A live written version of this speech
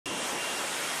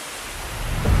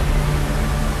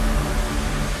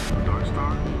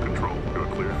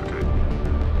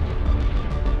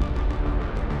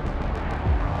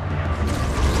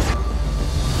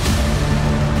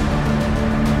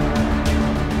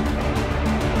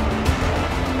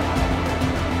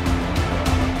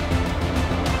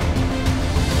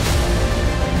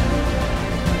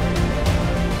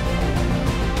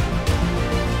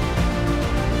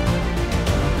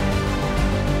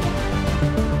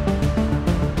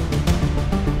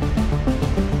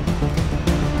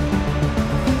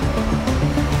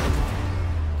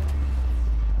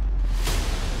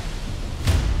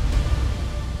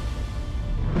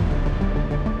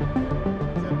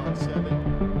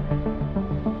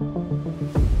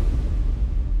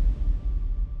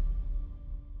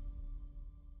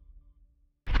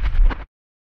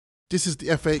This is the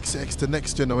F-XX, the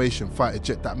next generation fighter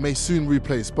jet that may soon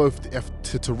replace both the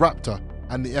F-22 Raptor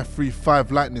and the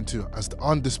F-35 Lightning II as the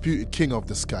undisputed king of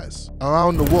the skies.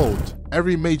 Around the world,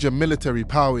 every major military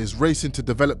power is racing to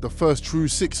develop the first true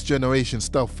 6th generation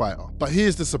stealth fighter. But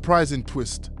here's the surprising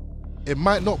twist. It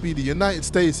might not be the United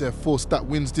States Air Force that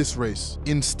wins this race.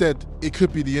 Instead, it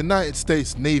could be the United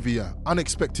States Navy, an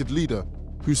unexpected leader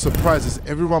who surprises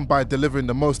everyone by delivering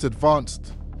the most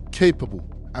advanced, capable,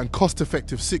 and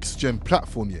cost-effective 6th gen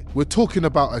platform yet. We're talking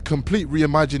about a complete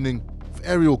reimagining of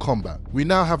aerial combat. We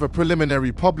now have a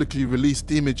preliminary publicly released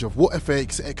image of what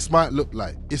F-XX might look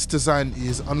like. Its design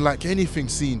is unlike anything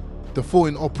seen before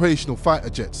in operational fighter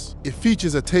jets. It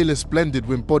features a tailless blended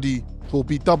wing body or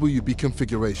BWB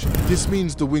configuration. This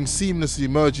means the wings seamlessly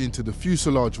merge into the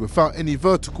fuselage without any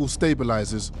vertical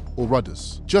stabilizers or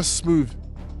rudders. Just smooth,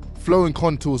 flowing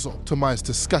contours optimized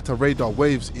to scatter radar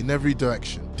waves in every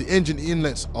direction. The engine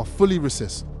inlets are fully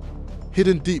recessed,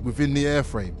 hidden deep within the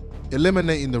airframe,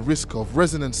 eliminating the risk of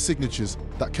resonance signatures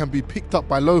that can be picked up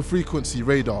by low-frequency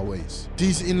radar waves.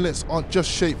 These inlets aren't just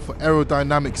shaped for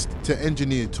aerodynamics to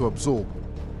engineer to absorb,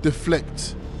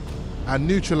 deflect, and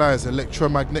neutralize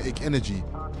electromagnetic energy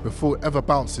before it ever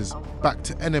bounces back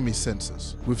to enemy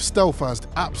sensors. With stealth as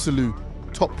the absolute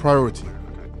top priority,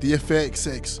 the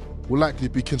F-XX will likely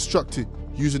be constructed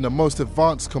using the most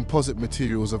advanced composite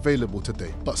materials available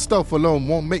today. But stealth alone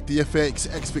won't make the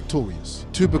F-XX victorious.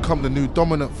 To become the new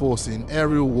dominant force in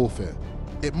aerial warfare,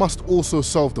 it must also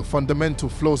solve the fundamental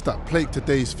flaws that plague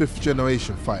today's 5th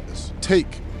generation fighters.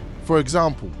 Take, for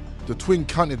example, the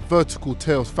twin-canted vertical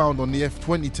tails found on the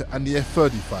F-22 and the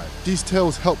F-35. These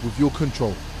tails help with your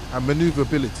control and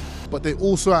maneuverability, but they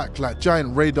also act like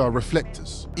giant radar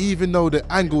reflectors. Even though they're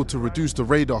angled to reduce the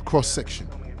radar cross-section,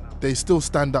 they still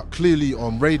stand out clearly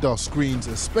on radar screens,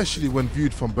 especially when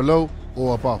viewed from below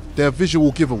or above. They're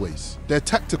visual giveaways, they're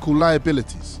tactical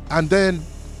liabilities. And then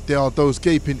there are those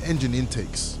gaping engine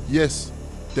intakes. Yes,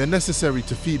 they're necessary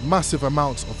to feed massive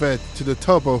amounts of air to the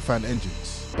turbofan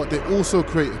engines, but they also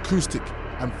create acoustic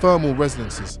and thermal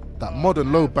resonances that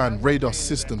modern low-band radar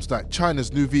systems like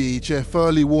China's new VHF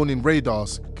early warning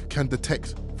radars can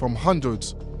detect from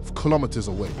hundreds of kilometers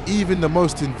away. Even the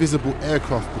most invisible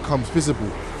aircraft becomes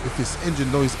visible if its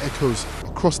engine noise echoes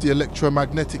across the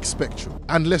electromagnetic spectrum.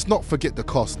 And let's not forget the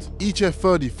cost. Each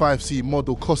F-35C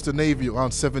model cost the Navy around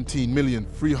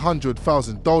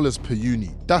 $17,300,000 per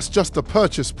unit. That's just the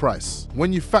purchase price.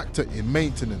 When you factor in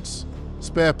maintenance,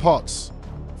 spare parts,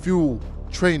 fuel,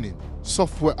 training,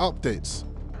 software updates,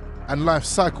 and life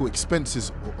cycle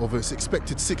expenses of its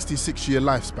expected 66-year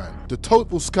lifespan, the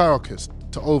total skyrockets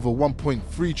to over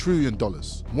 $1.3 trillion.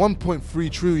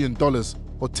 $1.3 trillion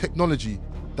for technology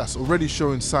that's already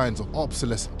showing signs of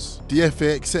obsolescence. The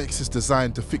F-XX is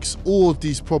designed to fix all of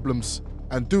these problems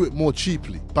and do it more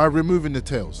cheaply by removing the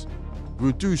tails,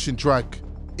 reducing drag,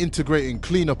 integrating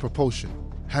cleaner propulsion,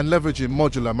 and leveraging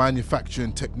modular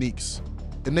manufacturing techniques.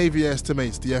 The Navy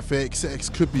estimates the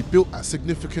F-XX could be built at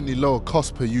significantly lower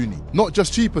cost per unit. Not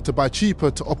just cheaper to buy,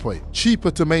 cheaper to operate,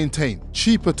 cheaper to maintain,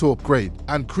 cheaper to upgrade,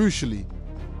 and crucially,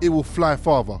 it will fly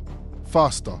farther,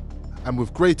 faster, and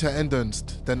with greater endurance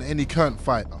than any current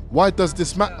fighter. Why does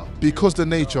this matter? Because the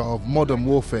nature of modern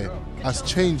warfare has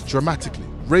changed dramatically.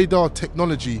 Radar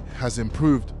technology has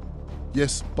improved,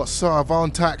 yes, but so have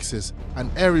anti-access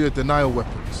and area denial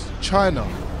weapons. China,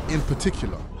 in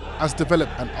particular, has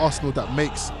developed an arsenal that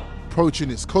makes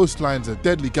approaching its coastlines a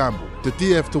deadly gamble. The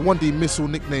DF-1D missile,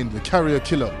 nicknamed the Carrier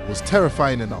Killer, was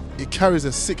terrifying enough. It carries a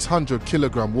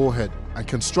 600-kilogram warhead and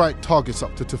can strike targets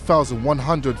up to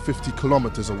 2,150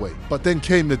 kilometers away. But then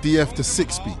came the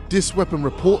DF-6B. This weapon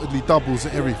reportedly doubles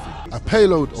everything. A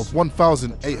payload of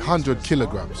 1,800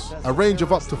 kilograms, a range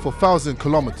of up to 4,000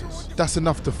 kilometers. That's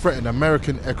enough to threaten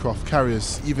American aircraft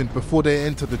carriers even before they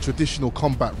enter the traditional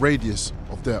combat radius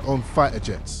of their own fighter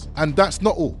jets. And that's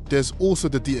not all. There's also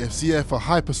the DF-ZF, a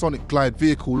hypersonic glide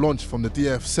vehicle launched from the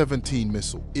DF-17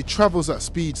 missile. It travels at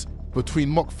speeds between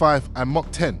Mach 5 and Mach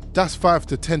 10. That's 5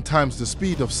 to 10 times the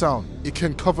speed of sound. It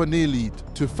can cover nearly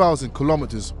 2,000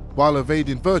 kilometers while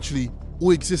evading virtually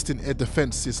all existing air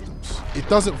defense systems. It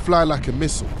doesn't fly like a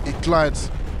missile. It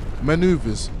glides,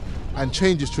 maneuvers, and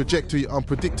changes trajectory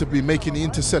unpredictably, making the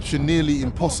interception nearly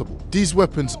impossible. These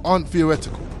weapons aren't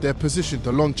theoretical. They're positioned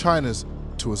along China's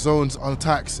to zones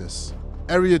anti-access,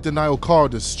 area denial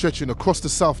corridors stretching across the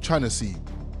South China Sea,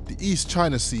 the East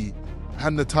China Sea,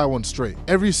 and the Taiwan Strait.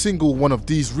 Every single one of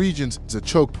these regions is a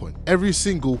choke point. Every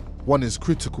single one is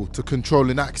critical to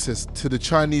controlling access to the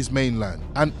Chinese mainland,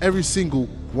 and every single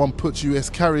one puts US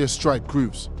carrier strike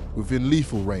groups within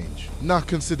lethal range. Now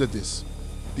consider this.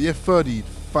 The F-35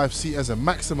 F-35C has a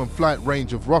maximum flight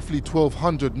range of roughly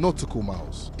 1,200 nautical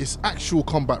miles. Its actual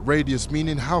combat radius,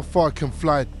 meaning how far it can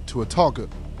fly to a target,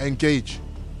 engage,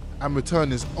 and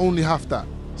return, is only half that,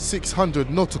 600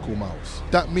 nautical miles.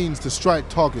 That means to strike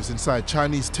targets inside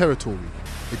Chinese territory,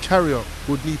 the carrier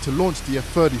would need to launch the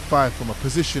F-35 from a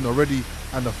position already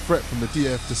under threat from the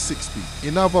DF to 60.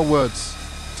 In other words,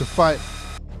 to fight,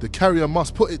 the carrier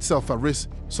must put itself at risk,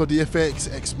 so the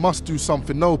F-XX must do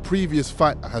something no previous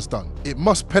fighter has done. It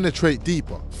must penetrate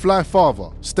deeper, fly farther,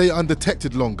 stay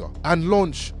undetected longer, and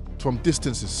launch from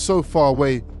distances so far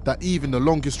away that even the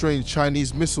longest range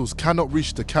Chinese missiles cannot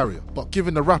reach the carrier. But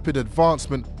given the rapid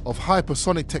advancement of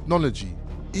hypersonic technology,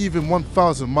 even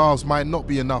 1,000 miles might not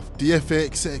be enough. The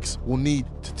F-XX will need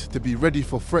to be ready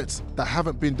for threats that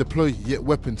haven't been deployed yet,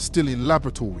 weapons still in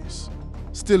laboratories,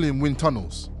 still in wind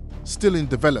tunnels, still in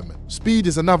development. Speed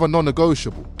is another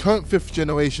non-negotiable. Current 5th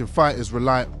generation fighters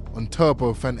rely on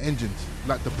turbofan engines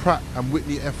like the Pratt and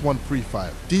Whitney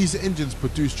F-135. These engines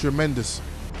produce tremendous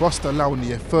thrust, allowing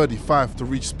the F-35 to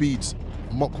reach speeds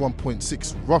Mach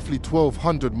 1.6, roughly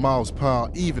 1,200 miles per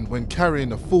hour even when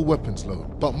carrying a full weapons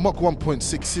load. But Mach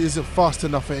 1.6 isn't fast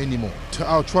enough anymore to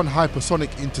outrun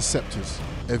hypersonic interceptors,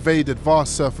 evade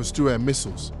advanced surface-to-air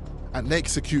missiles, and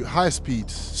execute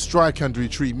high-speed strike and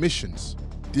retreat missions.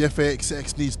 The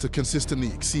F-XX needs to consistently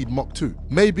exceed Mach 2,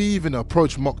 maybe even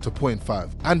approach Mach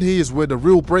 2.5. And here's where the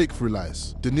real breakthrough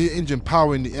lies. The new engine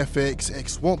powering the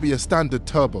F-XX won't be a standard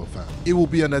turbofan. It will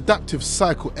be an adaptive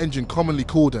cycle engine commonly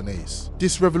called an ACE.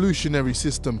 This revolutionary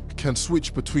system can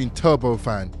switch between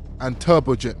turbofan and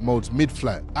turbojet modes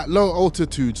mid-flight. At low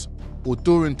altitudes or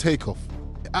during takeoff,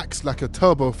 it acts like a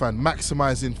turbofan,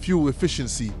 maximizing fuel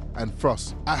efficiency and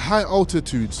thrust. At high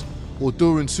altitudes or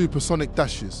during supersonic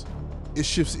dashes, it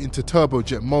shifts into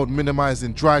turbojet mode,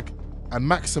 minimizing drag and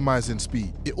maximizing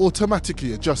speed. It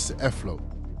automatically adjusts the airflow,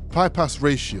 bypass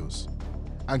ratios,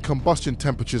 and combustion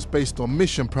temperatures based on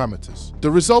mission parameters.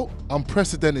 The result?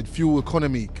 Unprecedented fuel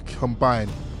economy combined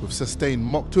with sustained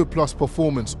Mach 2 plus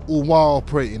performance, all while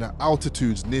operating at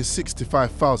altitudes near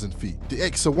 65,000 feet. The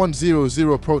EXA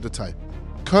 100 prototype,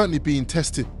 currently being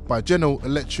tested by General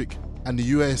Electric and the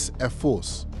US Air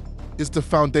Force, is the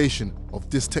foundation of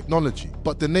this technology.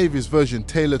 But the Navy's version,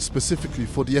 tailored specifically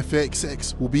for the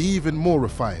F-XX, will be even more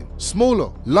refined.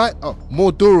 Smaller, lighter,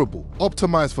 more durable,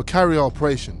 optimized for carrier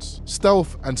operations.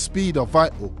 Stealth and speed are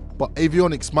vital, but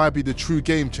avionics might be the true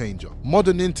game changer.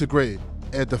 Modern integrated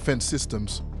air defense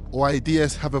systems, or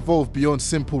IDS, have evolved beyond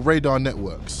simple radar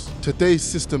networks. Today's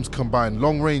systems combine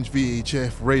long-range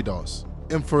VHF radars,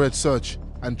 infrared search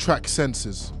and track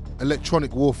sensors,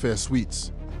 electronic warfare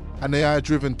suites, and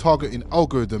AI-driven targeting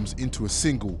algorithms into a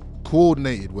single,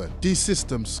 coordinated web. These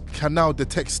systems can now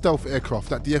detect stealth aircraft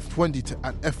like the F-22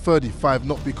 and F-35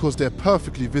 not because they're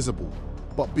perfectly visible,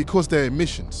 but because their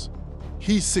emissions,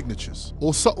 heat signatures,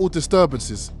 or subtle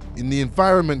disturbances in the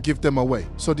environment give them away.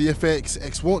 So the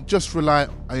F-XX won't just rely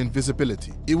on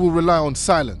invisibility, it will rely on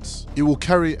silence. It will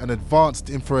carry an advanced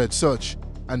infrared search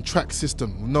and track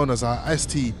system known as our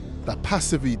IST that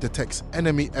passively detects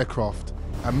enemy aircraft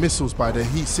and missiles by their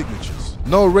heat signatures.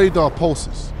 No radar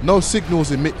pulses, no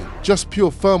signals emitted, just pure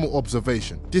thermal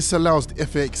observation. This allows the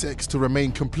F-XX to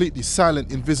remain completely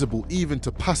silent, invisible even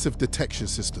to passive detection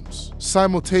systems.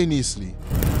 Simultaneously,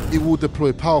 it will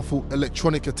deploy powerful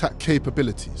electronic attack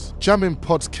capabilities, jamming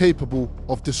pods capable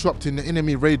of disrupting the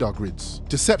enemy radar grids,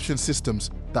 deception systems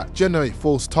that generate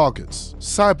false targets,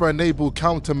 cyber-enabled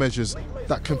countermeasures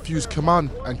that confuse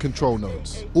command and control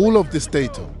nodes. All of this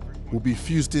data will be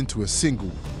fused into a single,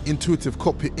 intuitive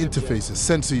cockpit interface, a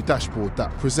sensory dashboard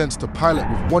that presents the pilot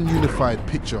with one unified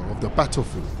picture of the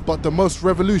battlefield. But the most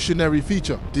revolutionary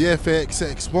feature, the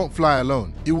F-XX won't fly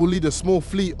alone. It will lead a small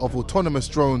fleet of autonomous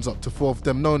drones, up to 4 of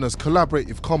them, known as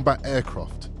Collaborative Combat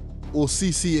Aircraft, or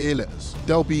CCALs.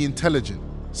 They'll be intelligent,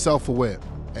 self-aware,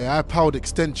 AI-powered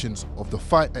extensions of the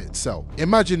fighter itself.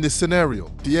 Imagine this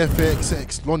scenario: the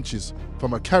F-XX launches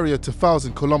from a carrier to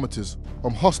 1,000 kilometers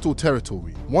from hostile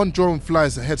territory. One drone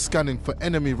flies ahead scanning for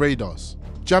enemy radars,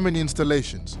 jamming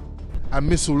installations, and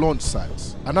missile launch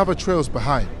sites. Another trails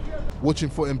behind, watching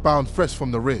for inbound threats from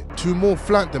the rear. 2 more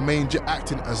flank the main jet,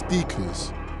 acting as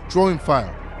decoys, drawing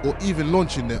fire, or even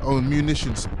launching their own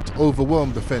munitions to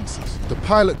overwhelm defenses. The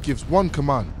pilot gives one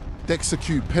command: to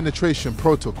execute penetration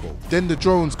protocol. Then the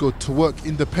drones go to work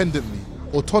independently,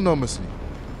 autonomously,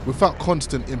 without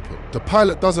constant input. The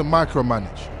pilot doesn't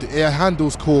micromanage. The air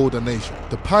handles coordination.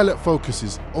 The pilot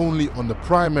focuses only on the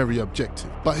primary objective.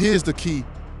 But here's the key: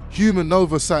 human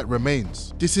oversight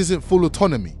remains. This isn't full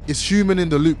autonomy, it's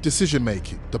human-in-the-loop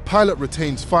decision-making. The pilot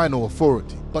retains final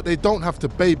authority, but they don't have to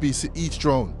babysit each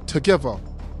drone. Together,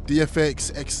 the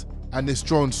F-XX and this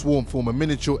drone swarm form a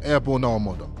miniature airborne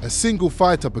armada. A single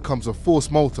fighter becomes a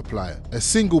force multiplier. A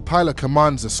single pilot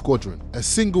commands a squadron. A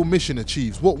single mission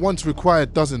achieves what once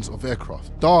required dozens of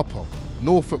aircraft. DARPA,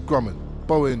 Northrop Grumman,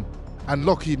 Boeing, and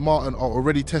Lockheed Martin are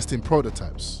already testing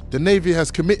prototypes. The Navy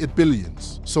has committed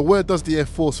billions. So where does the Air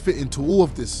Force fit into all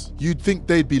of this? You'd think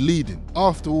they'd be leading.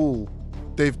 After all,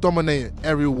 they've dominated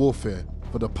aerial warfare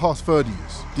for the past 30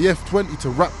 years. The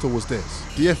F-22 Raptor was theirs.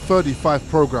 The F-35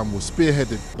 program was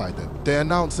spearheaded by them. They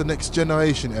announced the next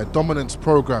generation air dominance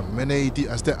program, MAD,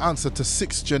 as their answer to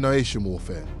 6th generation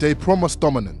warfare. They promised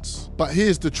dominance. But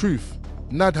here's the truth.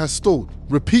 NAD has stalled.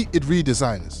 Repeated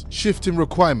redesigns, shifting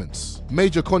requirements.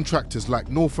 Major contractors like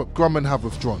Northrop Grumman have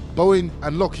withdrawn. Boeing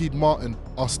and Lockheed Martin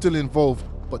are still involved,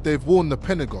 but they've warned the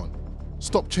Pentagon,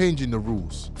 stop changing the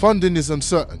rules. Funding is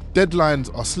uncertain.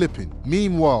 Deadlines are slipping.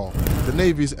 Meanwhile, the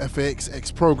Navy's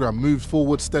F-A-XX program moves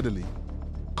forward steadily,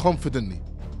 confidently,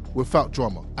 without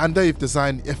drama. And they've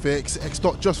designed F-A-XX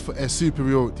not just for air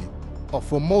superiority, but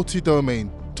for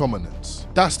multi-domain dominance.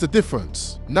 That's the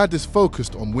difference. NAD is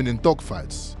focused on winning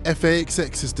dogfights.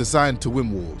 F-A-XX is designed to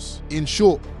win wars. In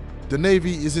short, the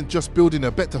Navy isn't just building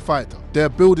a better fighter, they're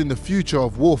building the future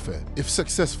of warfare. If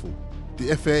successful,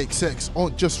 the F-A-XX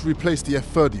won't just replace the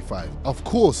F-35. Of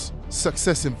course,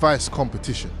 success invites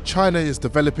competition. China is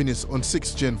developing its own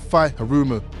 6th gen fighter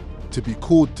rumor to be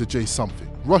called to J something.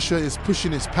 Russia is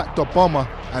pushing its packed-up bomber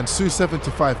and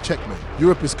Su-75 checkmate.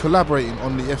 Europe is collaborating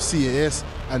on the FCAS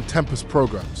and Tempest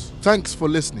programs. Thanks for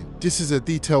listening. This is a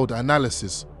detailed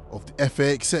analysis of the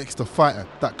F-A-XX, the fighter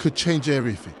that could change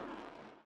everything.